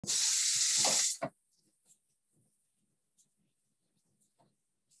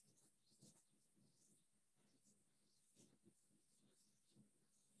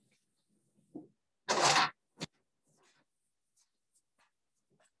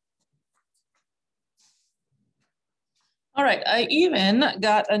All right, I even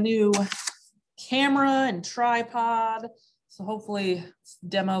got a new camera and tripod. So hopefully this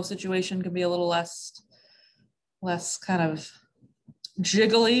demo situation can be a little less kind of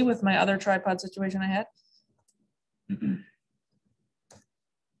jiggly with my other tripod situation I had. I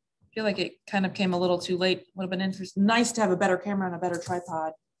feel like it kind of came a little too late. Would have been interesting. Nice to have a better camera and a better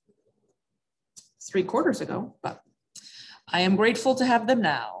tripod 3 quarters ago, but I am grateful to have them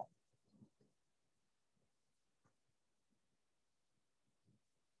now.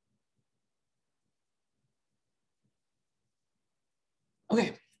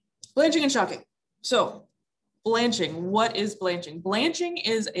 Okay, blanching and shocking. So blanching, what is blanching? Blanching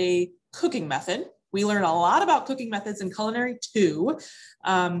is a cooking method. We learn a lot about cooking methods in culinary too,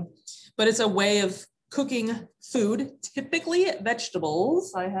 but it's a way of cooking food, typically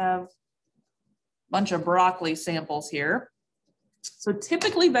vegetables. I have a bunch of broccoli samples here. So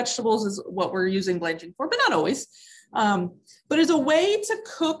typically vegetables is what we're using blanching for, but not always. But it's a way to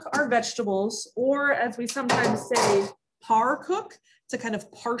cook our vegetables, or as we sometimes say, par cook, to kind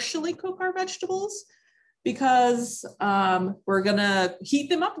of partially cook our vegetables, because we're gonna heat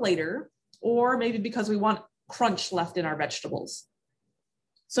them up later, or maybe because we want crunch left in our vegetables.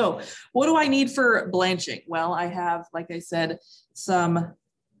 So what do I need for blanching? Well, I have, like I said, some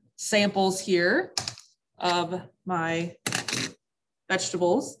samples here of my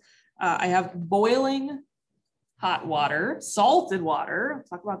vegetables. I have boiling hot water, salted water. I'll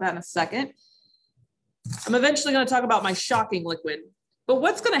talk about that in a second. I'm eventually going to talk about my shocking liquid. But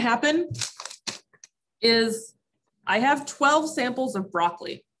what's going to happen is I have 12 samples of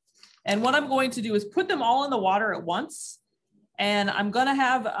broccoli. And what I'm going to do is put them all in the water at once. And I'm going to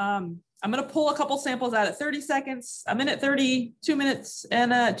have, I'm going to pull a couple samples out at 30 seconds, a minute 30, 2 minutes,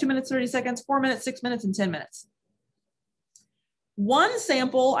 and 2 minutes, 30 seconds, 4 minutes, 6 minutes, and 10 minutes. One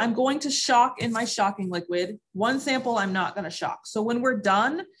sample I'm going to shock in my shocking liquid. One sample I'm not going to shock. So when we're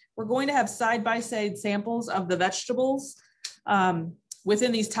done, we're going to have side-by-side samples of the vegetables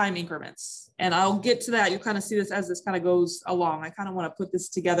within these time increments. And I'll get to that. You'll kind of see this as this kind of goes along. I kind of want to put this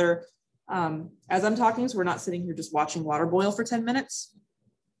together as I'm talking, so we're not sitting here just watching water boil for 10 minutes.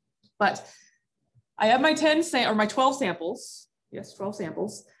 But I have my 12 samples. Yes, 12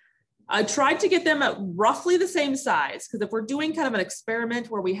 samples. I tried to get them at roughly the same size, because if we're doing kind of an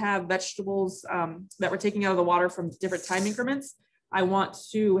experiment where we have vegetables that we're taking out of the water from different time increments, I want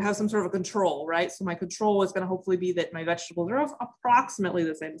to have some sort of a control, right? So my control is going to hopefully be that my vegetables are of approximately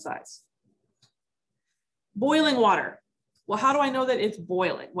the same size. Boiling water. Well, how do I know that it's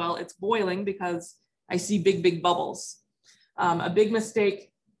boiling? Well, it's boiling because I see big, big bubbles. A big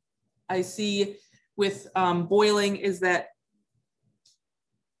mistake I see with boiling is that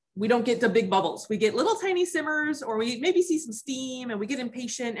we don't get the big bubbles. We get little tiny simmers, or we maybe see some steam and we get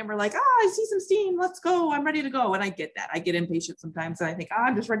impatient and we're like, I see some steam, let's go, I'm ready to go. And I get that. I get impatient sometimes and I think,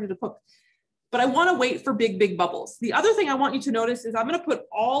 I'm just ready to cook. But I want to wait for big, big bubbles. The other thing I want you to notice is I'm going to put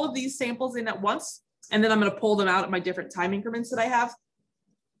all of these samples in at once, and then I'm going to pull them out at my different time increments that I have.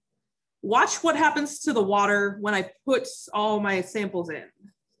 Watch what happens to the water when I put all my samples in.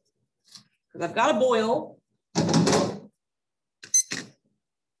 Because I've got to boil.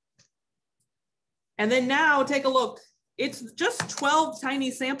 And then now take a look. It's just 12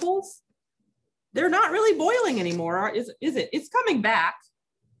 tiny samples. They're not really boiling anymore, is it? It's coming back,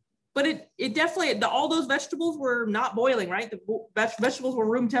 but it definitely, all those vegetables were not boiling, right? The vegetables were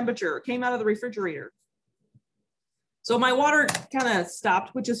room temperature, came out of the refrigerator. So my water kind of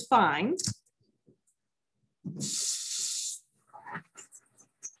stopped, which is fine.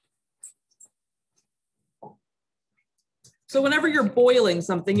 So whenever you're boiling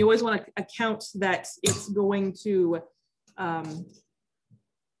something, you always want to account that it's going to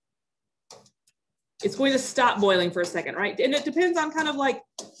stop boiling for a second, right? And it depends on kind of like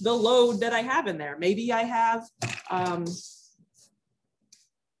the load that I have in there. Maybe I have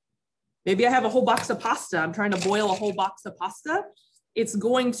a whole box of pasta. I'm trying to boil a whole box of pasta. It's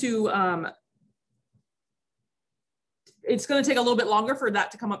going to take a little bit longer for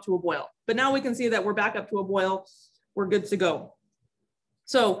that to come up to a boil. But now we can see that we're back up to a boil. We're good to go.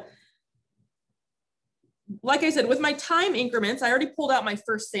 So like I said, with my time increments, I already pulled out my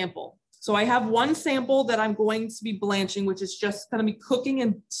first sample. So I have one sample that I'm going to be blanching, which is just going to be cooking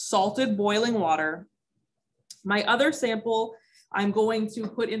in salted boiling water. My other sample, I'm going to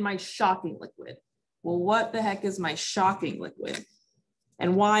put in my shocking liquid. Well, what the heck is my shocking liquid?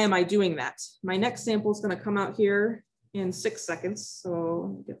 And why am I doing that? My next sample is going to come out here in 6 seconds. So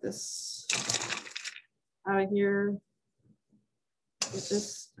let me get this out of here. Get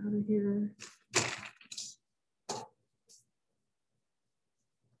this out of here.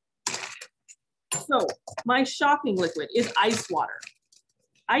 So my shocking liquid is ice water.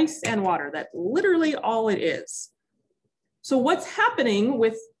 Ice and water, that's literally all it is. So what's happening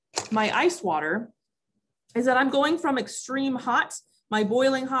with my ice water is that I'm going from extreme hot, my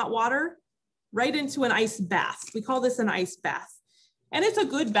boiling hot water, right into an ice bath. We call this an ice bath. And it's a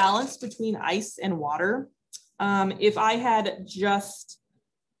good balance between ice and water. If I had just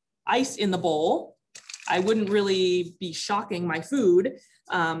ice in the bowl, I wouldn't really be shocking my food.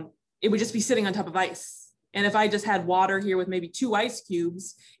 It would just be sitting on top of ice. And if I just had water here with maybe 2 ice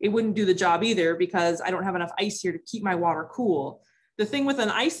cubes, it wouldn't do the job either because I don't have enough ice here to keep my water cool. The thing with an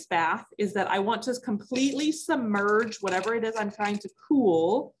ice bath is that I want to completely submerge whatever it is I'm trying to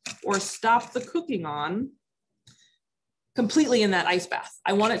cool or stop the cooking on completely in that ice bath.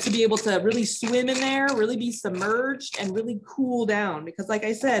 I want it to be able to really swim in there, really be submerged and really cool down. Because like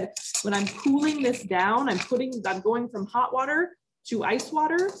I said, when I'm cooling this down, I'm going from hot water to ice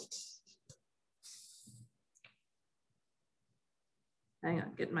water. Hang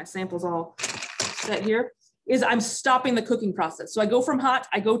on, getting my samples all set here. Is I'm stopping the cooking process. So I go from hot,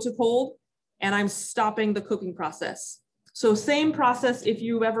 I go to cold, and I'm stopping the cooking process. So same process if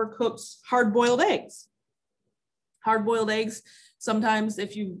you've ever cooked hard-boiled eggs. Hard-boiled eggs, sometimes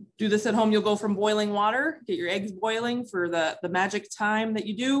if you do this at home, you'll go from boiling water, get your eggs boiling for the magic time that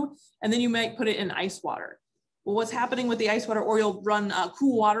you do, and then you might put it in ice water. Well, what's happening with the ice water, or you'll run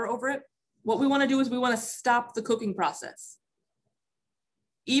cool water over it, what we wanna do is we wanna stop the cooking process.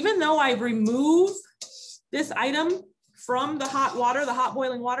 Even though I remove this item from the hot water, the hot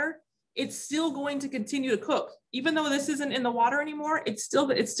boiling water, it's still going to continue to cook. Even though this isn't in the water anymore, it's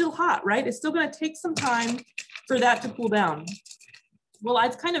still hot, right? It's still gonna take some time for that to cool down. Well,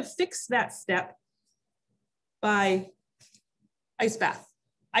 I've kind of fixed that step by ice bath.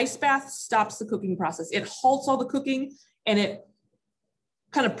 Ice bath stops the cooking process. It halts all the cooking and it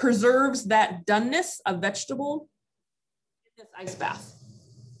kind of preserves that doneness of vegetable in this ice bath.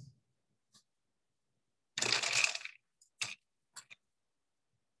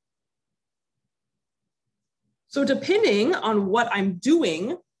 So depending on what I'm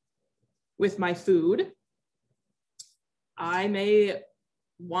doing with my food, I may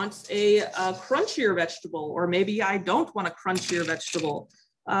want a crunchier vegetable, or maybe I don't want a crunchier vegetable.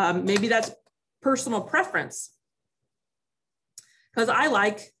 Maybe that's personal preference. Because I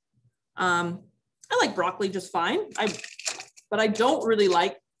like broccoli just fine, but I don't really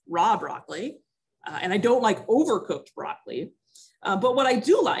like raw broccoli, and I don't like overcooked broccoli. But what I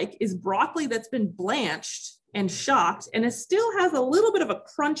do like is broccoli that's been blanched and shocked, and it still has a little bit of a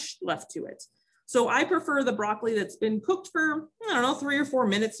crunch left to it. So I prefer the broccoli that's been cooked for, I don't know, 3 or 4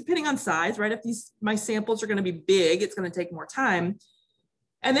 minutes, depending on size, right? If my samples are gonna be big, it's gonna take more time.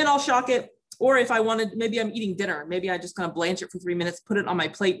 And then I'll shock it. Or if I wanted, maybe I'm eating dinner, maybe I just gonna blanch it for 3 minutes, put it on my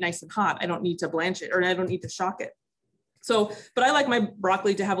plate nice and hot. I don't need to blanch it, or I don't need to shock it. So, but I like my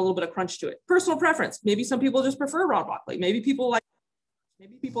broccoli to have a little bit of crunch to it. Personal preference. Maybe some people just prefer raw broccoli. Maybe people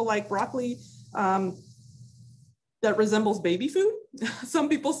like broccoli that resembles baby food. Some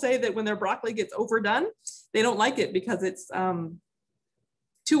people say that when their broccoli gets overdone, they don't like it because it's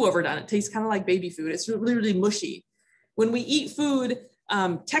too overdone. It tastes kind of like baby food. It's really, really mushy. When we eat food,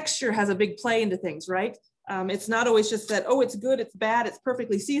 texture has a big play into things, right? It's not always just that, oh, it's good, it's bad, it's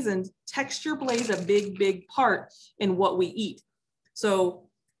perfectly seasoned. Texture plays a big, big part in what we eat. So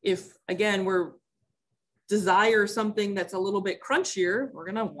if, again, we're desire something that's a little bit crunchier, we're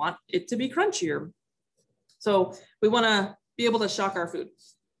gonna want it to be crunchier. So we wanna be able to shock our food.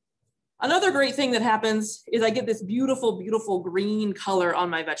 Another great thing that happens is I get this beautiful, beautiful green color on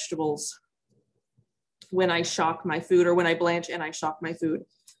my vegetables when I shock my food, or when I blanch and I shock my food.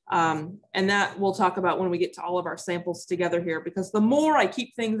 And that we'll talk about when we get to all of our samples together here, because the more I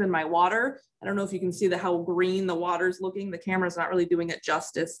keep things in my water, I don't know if you can see how green the water's looking. The camera's not really doing it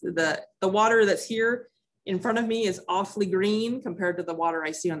justice. The water that's here in front of me is awfully green compared to the water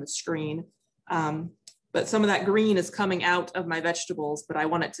I see on the screen. But some of that green is coming out of my vegetables, but I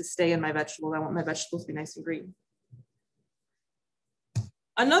want it to stay in my vegetables. I want my vegetables to be nice and green.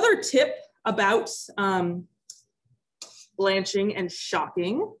 Another tip about blanching and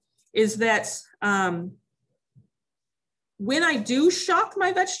shocking is that when I do shock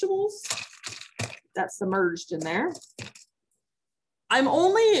my vegetables, that's submerged in there, I'm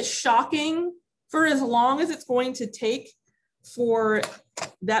only shocking for as long as it's going to take for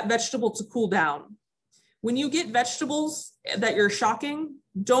that vegetable to cool down. when you get vegetables that you're shocking,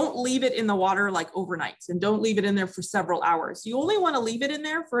 don't leave it in the water like overnight, and don't leave it in there for several hours. You only want to leave it in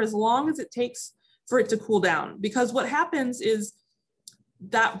there for as long as it takes for it to cool down, because what happens is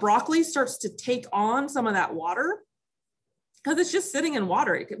that broccoli starts to take on some of that water because it's just sitting in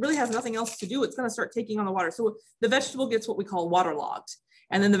water. It really has nothing else to do. It's going to start taking on the water. So the vegetable gets what we call waterlogged.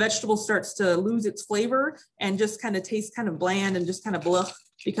 And then the vegetable starts to lose its flavor and just kind of tastes kind of bland and just kind of blah,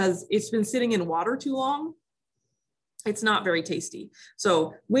 because it's been sitting in water too long. It's not very tasty.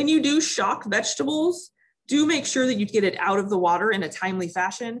 So when you do shock vegetables, do make sure that you get it out of the water in a timely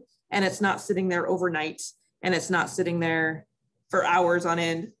fashion, and it's not sitting there overnight, and it's not sitting there for hours on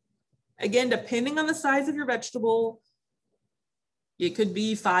end. Again, depending on the size of your vegetable, it could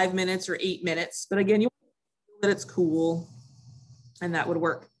be 5 minutes or 8 minutes, but again, you want that it's cool, and that would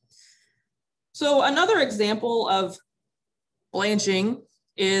work. So another example of blanching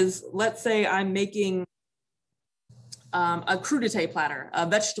is, let's say I'm making a crudité platter, a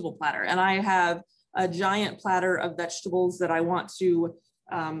vegetable platter, and I have a giant platter of vegetables that I want to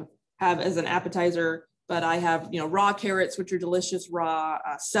have as an appetizer. But I have, raw carrots, which are delicious raw,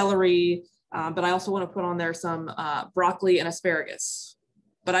 celery, but I also want to put on there some broccoli and asparagus.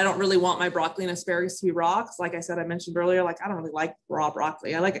 But I don't really want my broccoli and asparagus to be raw, because like I said, I mentioned earlier, like I don't really like raw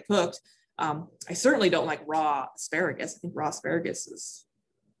broccoli. I like it cooked. I certainly don't like raw asparagus. I think raw asparagus is,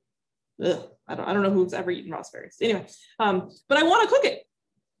 ugh, I don't know who's ever eaten raw asparagus. Anyway, but I want to cook it.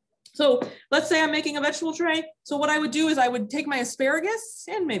 So let's say I'm making a vegetable tray. So what I would do is I would take my asparagus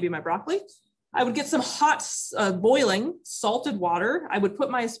and maybe my broccoli. I would get some hot boiling salted water. I would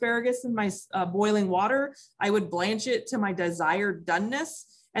put my asparagus in my boiling water. I would blanch it to my desired doneness.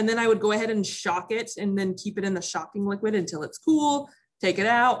 And then I would go ahead and shock it and then keep it in the shocking liquid until it's cool, take it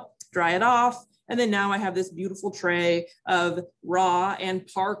out, dry it off. And then now I have this beautiful tray of raw and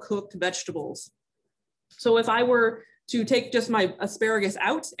par cooked vegetables. So if I were to take just my asparagus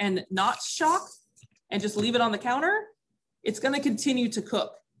out and not shock and just leave it on the counter, it's going to continue to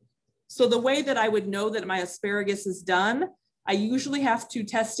cook. So the way that I would know that my asparagus is done, I usually have to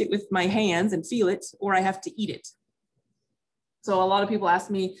test it with my hands and feel it, or I have to eat it. So a lot of people ask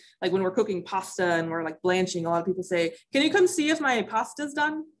me, like when we're cooking pasta and we're like blanching, a lot of people say, can you come see if my pasta's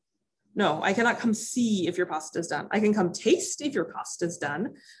done? No, I cannot come see if your pasta is done. I can come taste if your pasta is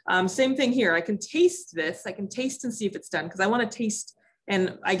done. Same thing here. I can taste this. I can taste and see if it's done, because I want to taste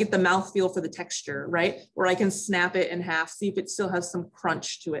and I get the mouthfeel for the texture, right? Or I can snap it in half, see if it still has some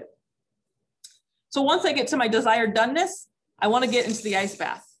crunch to it. So once I get to my desired doneness, I want to get into the ice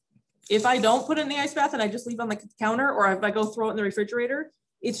bath. If I don't put it in the ice bath and I just leave it on the counter, or if I go throw it in the refrigerator,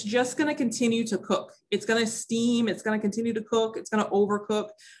 it's just going to continue to cook. It's going to steam. It's going to continue to cook. It's going to overcook.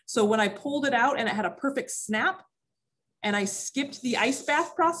 So when I pulled it out and it had a perfect snap and I skipped the ice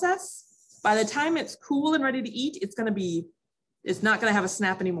bath process, by the time it's cool and ready to eat, it's not going to have a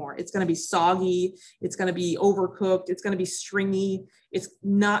snap anymore. It's going to be soggy. It's going to be overcooked. It's going to be stringy. It's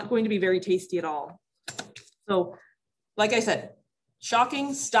not going to be very tasty at all. So like I said,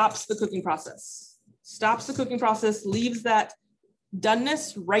 shocking stops the cooking process. Stops the cooking process, leaves that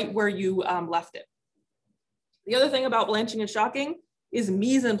doneness right where you left it. The other thing about blanching and shocking is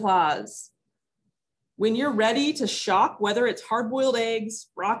mise en place. When you're ready to shock, whether it's hard-boiled eggs,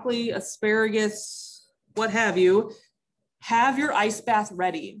 broccoli, asparagus, what have you, have your ice bath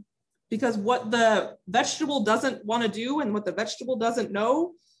ready. Because what the vegetable doesn't want to do and what the vegetable doesn't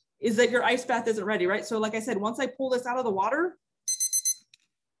know is that your ice bath isn't ready, right? So like I said, once I pull this out of the water,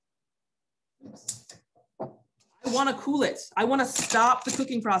 I want to cool it. I want to stop the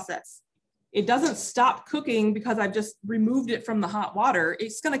cooking process. It doesn't stop cooking because I've just removed it from the hot water.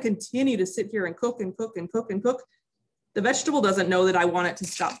 It's going to continue to sit here and cook and cook and cook and cook. The vegetable doesn't know that I want it to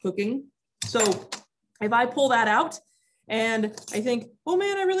stop cooking. So if I pull that out and I think, oh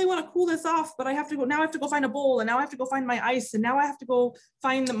man, I really want to cool this off, but I have to go find a bowl, and now I have to go find my ice, and now I have to go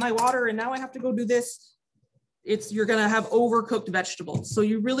find my water, and now I have to go do this. You're going to have overcooked vegetables. So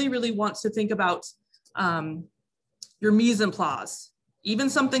you really, really want to think about your mise en place. Even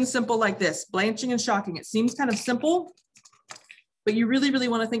something simple like this, blanching and shocking. It seems kind of simple, but you really, really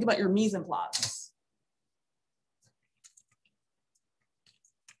want to think about your mise en place.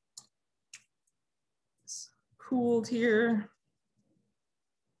 It's cooled here.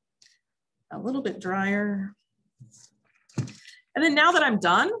 A little bit drier. And then now that I'm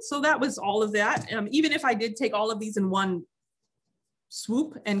done, so that was all of that. Even if I did take all of these in one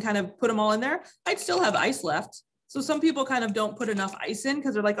swoop and kind of put them all in there, I'd still have ice left. So some people kind of don't put enough ice in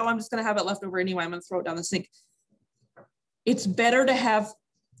because they're like, oh, I'm just going to have it left over anyway. I'm going to throw it down the sink. It's better to have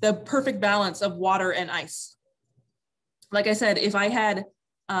the perfect balance of water and ice. Like I said, if I had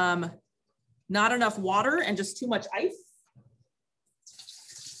not enough water and just too much ice.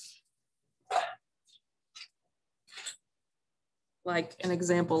 Like an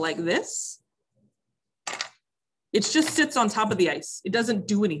example like this. It just sits on top of the ice. It doesn't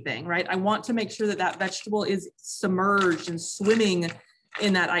do anything, right? I want to make sure that that vegetable is submerged and swimming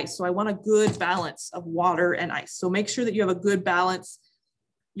in that ice. So I want a good balance of water and ice. So make sure that you have a good balance.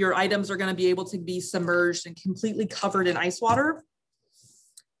 Your items are going to be able to be submerged and completely covered in ice water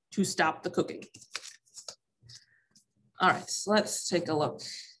to stop the cooking. All right, so let's take a look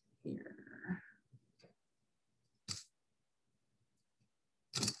here.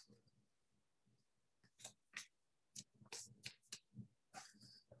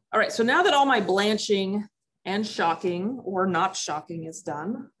 All right, so now that all my blanching and shocking or not shocking is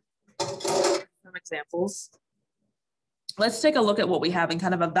done, some examples, let's take a look at what we have and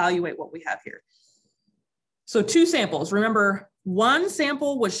kind of evaluate what we have here. So 2 samples. Remember, 1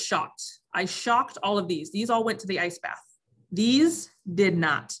 sample was shocked. I shocked all of these. These all went to the ice bath. These did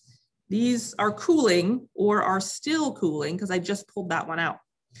not. These are cooling or are still cooling because I just pulled that one out.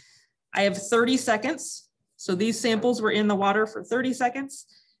 I have 30 seconds. So these samples were in the water for 30 seconds.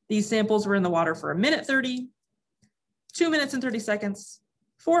 These samples were in the water for 1:30, 2 minutes and 30 seconds,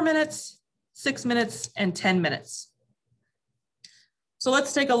 4 minutes, 6 minutes, and 10 minutes. So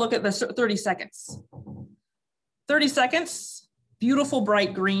let's take a look at the 30 seconds. 30 seconds, beautiful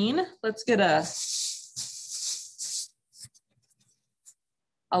bright green. Let's get a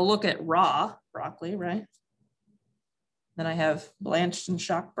look at raw broccoli, right? Then I have blanched and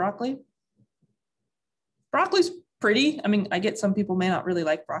shocked broccoli. Broccoli's pretty. I mean, I get some people may not really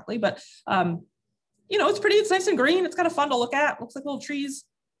like broccoli, but you know, it's pretty, it's nice and green. It's kind of fun to look at. Looks like little trees.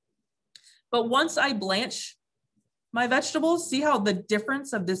 But once I blanch my vegetables, see how the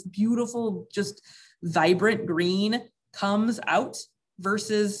difference of this beautiful, just vibrant green comes out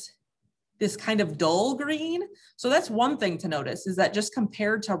versus this kind of dull green. So that's one thing to notice, is that just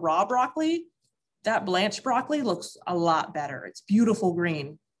compared to raw broccoli, that blanched broccoli looks a lot better. It's beautiful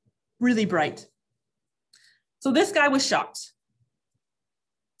green, really bright. So this guy was shocked.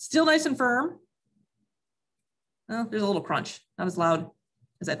 Still nice and firm. Oh, there's a little crunch, not as loud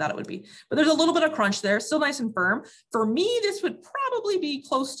as I thought it would be, but there's a little bit of crunch there, still nice and firm. For me, this would probably be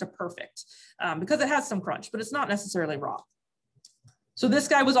close to perfect because it has some crunch, but it's not necessarily raw. So this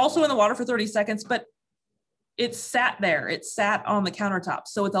guy was also in the water for 30 seconds, but it sat there. It sat on the countertop.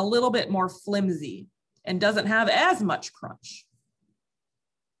 So it's a little bit more flimsy and doesn't have as much crunch.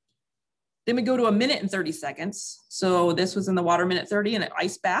 Then we go to 1:30 seconds. So this was in the water 1:30 and an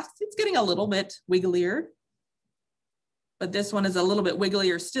ice bath. It's getting a little bit wigglier, but this one is a little bit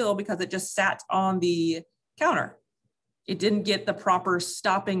wigglier still because it just sat on the counter. It didn't get the proper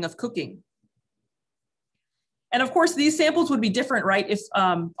stopping of cooking. And of course, these samples would be different, right? If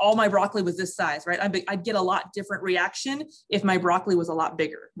all my broccoli was this size, right? I'd get a lot different reaction if my broccoli was a lot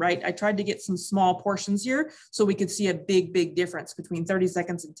bigger, right? I tried to get some small portions here so we could see a big, big difference between 30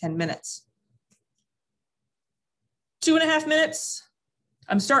 seconds and 10 minutes. 2.5 minutes.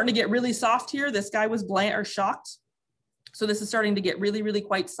 I'm starting to get really soft here. This guy was bland or shocked. So this is starting to get really, really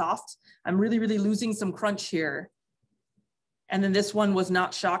quite soft. I'm really, really losing some crunch here. And then this one was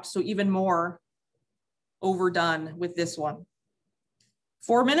not shocked. So even more overdone with this one.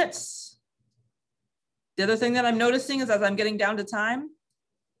 4 minutes. The other thing that I'm noticing is as I'm getting down to time,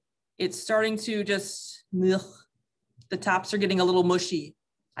 it's starting to just, ugh, the tops are getting a little mushy.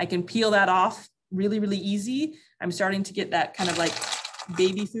 I can peel that off really, really easy. I'm starting to get that kind of like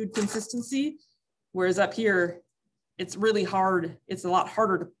baby food consistency. Whereas up here, it's really hard. It's a lot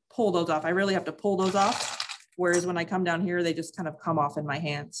harder to pull those off. I really have to pull those off. Whereas when I come down here, they just kind of come off in my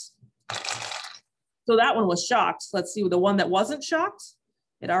hands. So that one was shocked. Let's see, the one that wasn't shocked,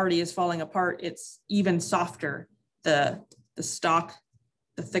 it already is falling apart. It's even softer. The stalk,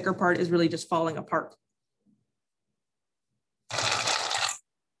 the thicker part is really just falling apart.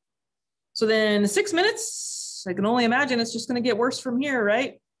 So then 6 minutes, I can only imagine it's just going to get worse from here,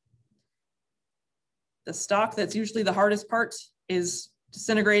 right? The stalk that's usually the hardest part is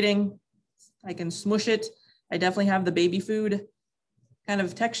disintegrating. I can smush it. I definitely have the baby food kind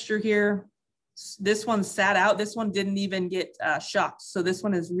of texture here. This one sat out. This one didn't even get shocked. So this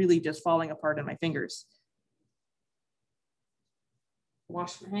one is really just falling apart in my fingers.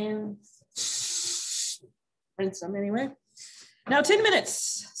 Wash my hands. Rinse them anyway. Now 10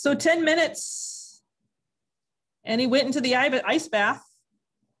 minutes. So 10 minutes. And he went into the ice bath.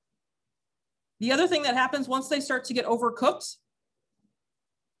 The other thing that happens once they start to get overcooked,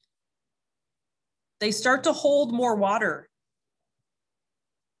 they start to hold more water.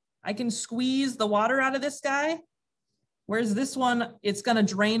 I can squeeze the water out of this guy Whereas this one, it's going to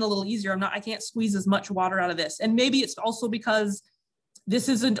drain a little easier. I can't squeeze as much water out of this. And maybe it's also because this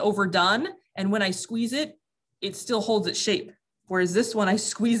isn't overdone. And when I squeeze it, it still holds its shape. Whereas this one, I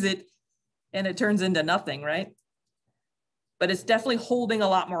squeeze it and it turns into nothing, right? But it's definitely holding a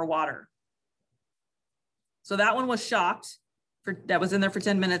lot more water. So that one was shocked. That was in there for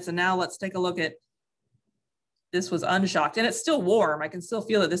 10 minutes. And now let's take a look at, this was unshocked and it's still warm. I can still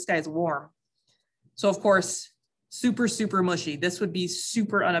feel that this guy's warm. So of course, super, super mushy. This would be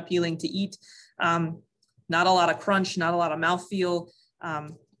super unappealing to eat. Not a lot of crunch, not a lot of mouthfeel,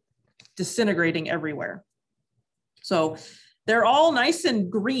 disintegrating everywhere. So they're all nice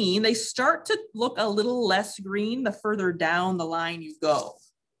and green. They start to look a little less green the further down the line you go.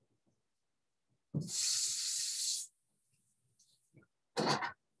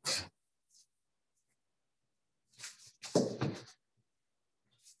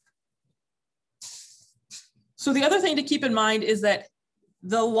 So the other thing to keep in mind is that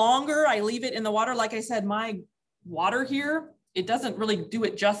the longer I leave it in the water, like I said, my water here, it doesn't really do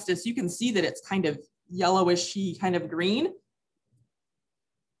it justice. You can see that it's kind of yellowishy, kind of green,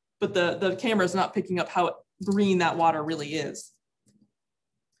 but the camera is not picking up how green that water really is.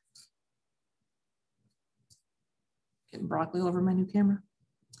 Getting broccoli all over my new camera.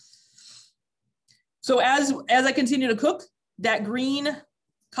 So as I continue to cook, that green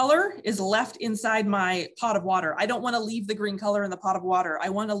color is left inside my pot of water. I don't want to leave the green color in the pot of water. I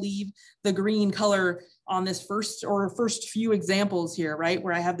want to leave the green color on this first few examples here, right?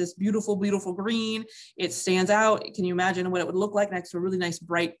 Where I have this beautiful, beautiful green. It stands out. Can you imagine what it would look like next to a really nice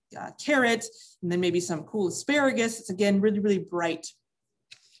bright carrot, and then maybe some cool asparagus? It's again, really, really bright.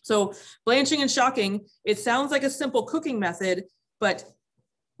 So blanching and shocking, it sounds like a simple cooking method, but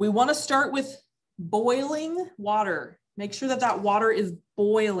we want to start with boiling water. Make sure that that water is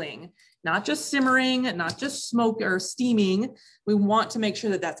boiling, not just simmering, not just smoke or steaming. We want to make sure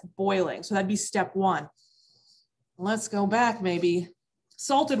that that's boiling. So that'd be step one. Let's go back maybe.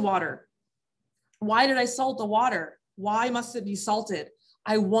 Salted water. Why did I salt the water? Why must it be salted?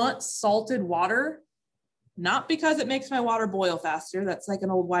 I want salted water, not because it makes my water boil faster. That's like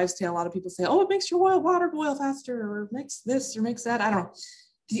an old wives' tale. A lot of people say, oh, it makes your water boil faster, or makes this or makes that. I don't know.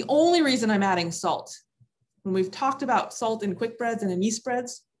 The only reason I'm adding salt, when we've talked about salt in quick breads and in yeast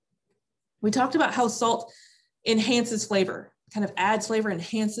breads, we talked about how salt enhances flavor, kind of adds flavor,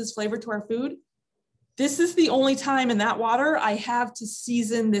 enhances flavor to our food. This is the only time in that water I have to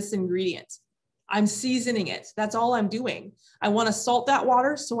season this ingredient. I'm seasoning it. That's all I'm doing. I want to salt that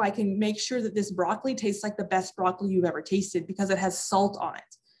water so I can make sure that this broccoli tastes like the best broccoli you've ever tasted because it has salt on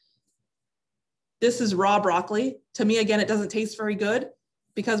it. This is raw broccoli. To me, again, it doesn't taste very good,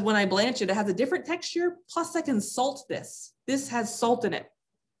 because when I blanch it, it has a different texture. Plus I can salt this. This has salt in it.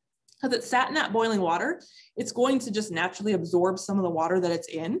 Because it sat in that boiling water, it's going to just naturally absorb some of the water that it's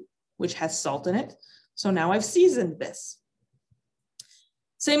in, which has salt in it. So now I've seasoned this.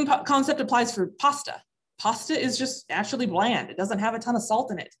 Same concept applies for pasta. Pasta is just naturally bland. It doesn't have a ton of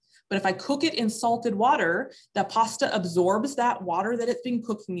salt in it. But if I cook it in salted water, the pasta absorbs that water that it's been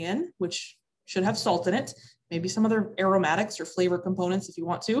cooking in, which should have salt in it. Maybe some other aromatics or flavor components if you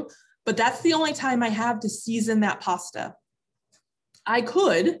want to, but that's the only time I have to season that pasta. I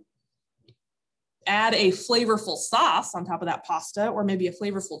could add a flavorful sauce on top of that pasta, or maybe a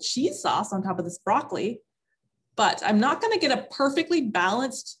flavorful cheese sauce on top of this broccoli, but I'm not going to get a perfectly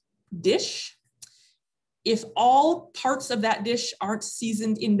balanced dish if all parts of that dish aren't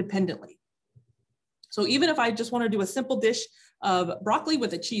seasoned independently. So even if I just want to do a simple dish of broccoli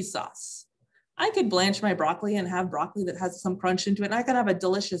with a cheese sauce, I could blanch my broccoli and have broccoli that has some crunch into it, and I could have a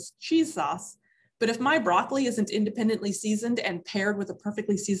delicious cheese sauce. But if my broccoli isn't independently seasoned and paired with a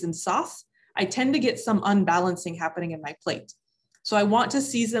perfectly seasoned sauce, I tend to get some unbalancing happening in my plate. So I want to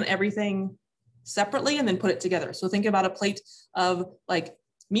season everything separately and then put it together. So think about a plate of like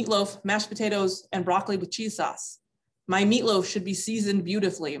meatloaf, mashed potatoes, and broccoli with cheese sauce. My meatloaf should be seasoned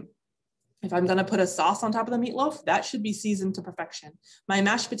beautifully. If I'm going to put a sauce on top of the meatloaf, that should be seasoned to perfection. My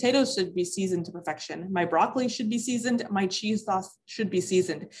mashed potatoes should be seasoned to perfection. My broccoli should be seasoned. My cheese sauce should be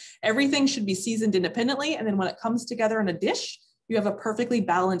seasoned. Everything should be seasoned independently. And then when it comes together in a dish, you have a perfectly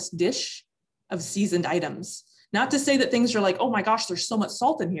balanced dish of seasoned items. Not to say that things are like, oh my gosh, there's so much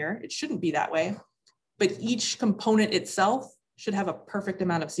salt in here. It shouldn't be that way. But each component itself should have a perfect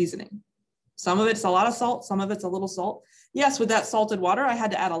amount of seasoning. Some of it's a lot of salt, some of it's a little salt. Yes, with that salted water, I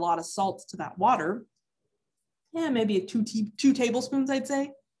had to add a lot of salt to that water. Yeah, maybe two tablespoons, I'd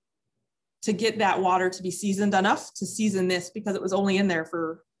say, to get that water to be seasoned enough to season this, because it was only in there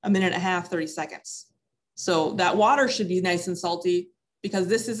for a minute and a half, 30 seconds. So that water should be nice and salty because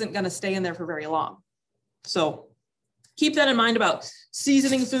this isn't going to stay in there for very long. So keep that in mind about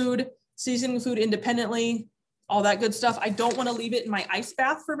seasoning food independently, all that good stuff. I don't want to leave it in my ice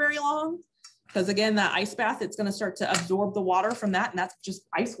bath for very long because again, that ice bath, it's going to start to absorb the water from that. And that's just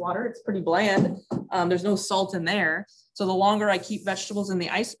ice water. It's pretty bland. There's no salt in there. So the longer I keep vegetables in the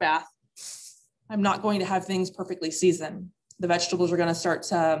ice bath, I'm not going to have things perfectly seasoned. The vegetables are going to start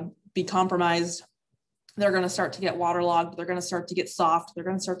to be compromised. They're going to start to get waterlogged. They're going to start to get soft. They're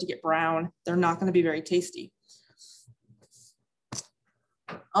going to start to get brown. They're not going to be very tasty.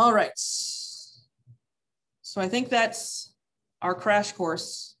 All right. So I think that's our crash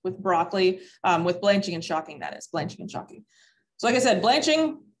course with broccoli, with blanching and shocking, that is, blanching and shocking. So like I said,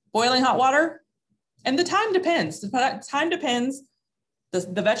 blanching, boiling hot water, and the time depends. The time depends,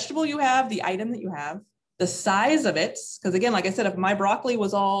 the vegetable you have, the item that you have, the size of it, because again, like I said, if my broccoli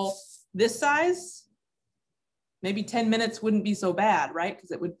was all this size, maybe 10 minutes wouldn't be so bad, right?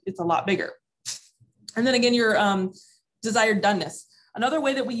 Because it's a lot bigger. And then again, your desired doneness. Another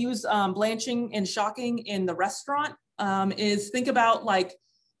way that we use blanching and shocking in the restaurant is think about like,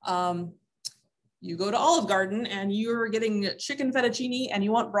 you go to Olive Garden and you're getting chicken fettuccine and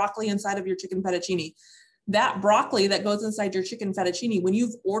you want broccoli inside of your chicken fettuccine. That broccoli that goes inside your chicken fettuccine, when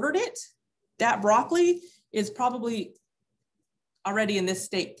you've ordered it, that broccoli is probably already in this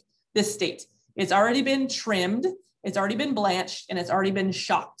state. It's already been trimmed, it's already been blanched, and it's already been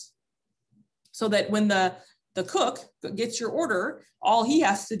shocked. So that when the cook gets your order, all he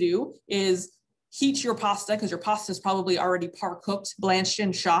has to do is heat your pasta, because your pasta is probably already par-cooked, blanched,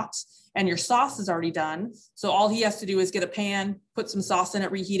 and shocked, and your sauce is already done. So all he has to do is get a pan, put some sauce in it,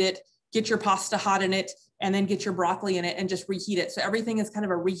 reheat it, get your pasta hot in it, and then get your broccoli in it and just reheat it. So everything is kind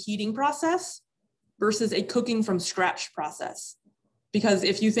of a reheating process versus a cooking from scratch process. Because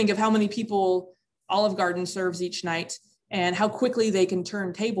if you think of how many people Olive Garden serves each night and how quickly they can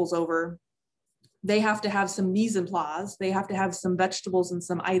turn tables over, they have to have some mise en place. They have to have some vegetables and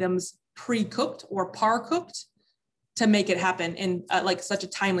some items pre-cooked or par-cooked to make it happen in like such a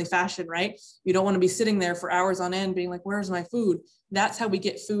timely fashion, right? You don't want to be sitting there for hours on end being like, where's my food? That's how we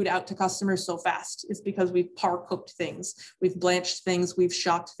get food out to customers so fast. It's because we've par-cooked things. We've blanched things. We've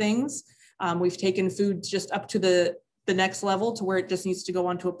shocked things. We've taken food just up to the next level to where it just needs to go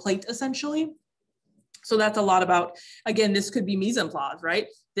onto a plate essentially. So that's a lot about, again, this could be mise en place, right?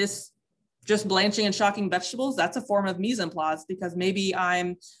 This just blanching and shocking vegetables, that's a form of mise en place because maybe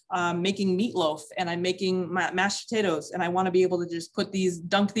I'm making meatloaf and I'm making mashed potatoes and I want to be able to just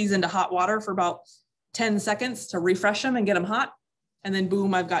dunk these into hot water for about 10 seconds to refresh them and get them hot. And then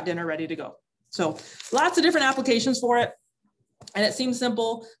boom, I've got dinner ready to go. So lots of different applications for it. And it seems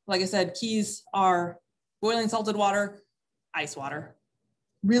simple. Like I said, keys are boiling salted water, ice water.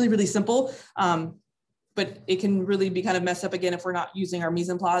 Really, really simple. But it can really be kind of messed up again if we're not using our mise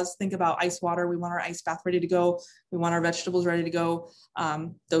en place. Think about ice water. We want our ice bath ready to go. We want our vegetables ready to go.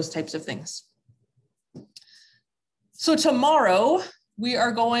 Those types of things. So tomorrow we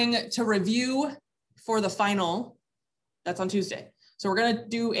are going to review for the final. That's on Tuesday. So we're going to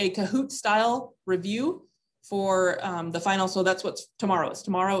do a Kahoot style review for the final. So that's what tomorrow is.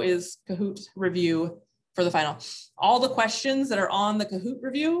 Tomorrow is Kahoot review for the final. All the questions that are on the Kahoot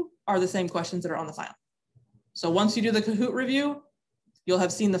review are the same questions that are on the final. So once you do the Kahoot review, you'll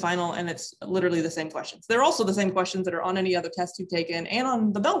have seen the final and it's literally the same questions. They're also the same questions that are on any other test you've taken and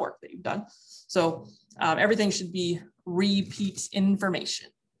on the bell work that you've done. So everything should be repeat information.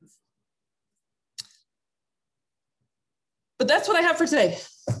 But that's what I have for today.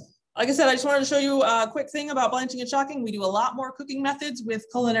 Like I said, I just wanted to show you a quick thing about blanching and shocking. We do a lot more cooking methods with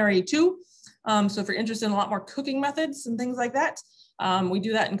Culinary 2. So if you're interested in a lot more cooking methods and things like that, we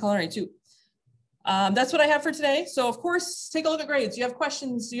do that in Culinary 2. That's what I have for today. So of course, take a look at grades. You have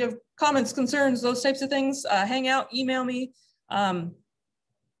questions, you have comments, concerns, those types of things, hang out, email me.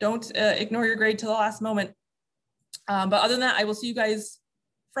 Don't ignore your grade till the last moment. But other than that, I will see you guys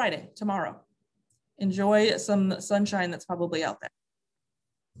Friday, tomorrow. Enjoy some sunshine that's probably out there.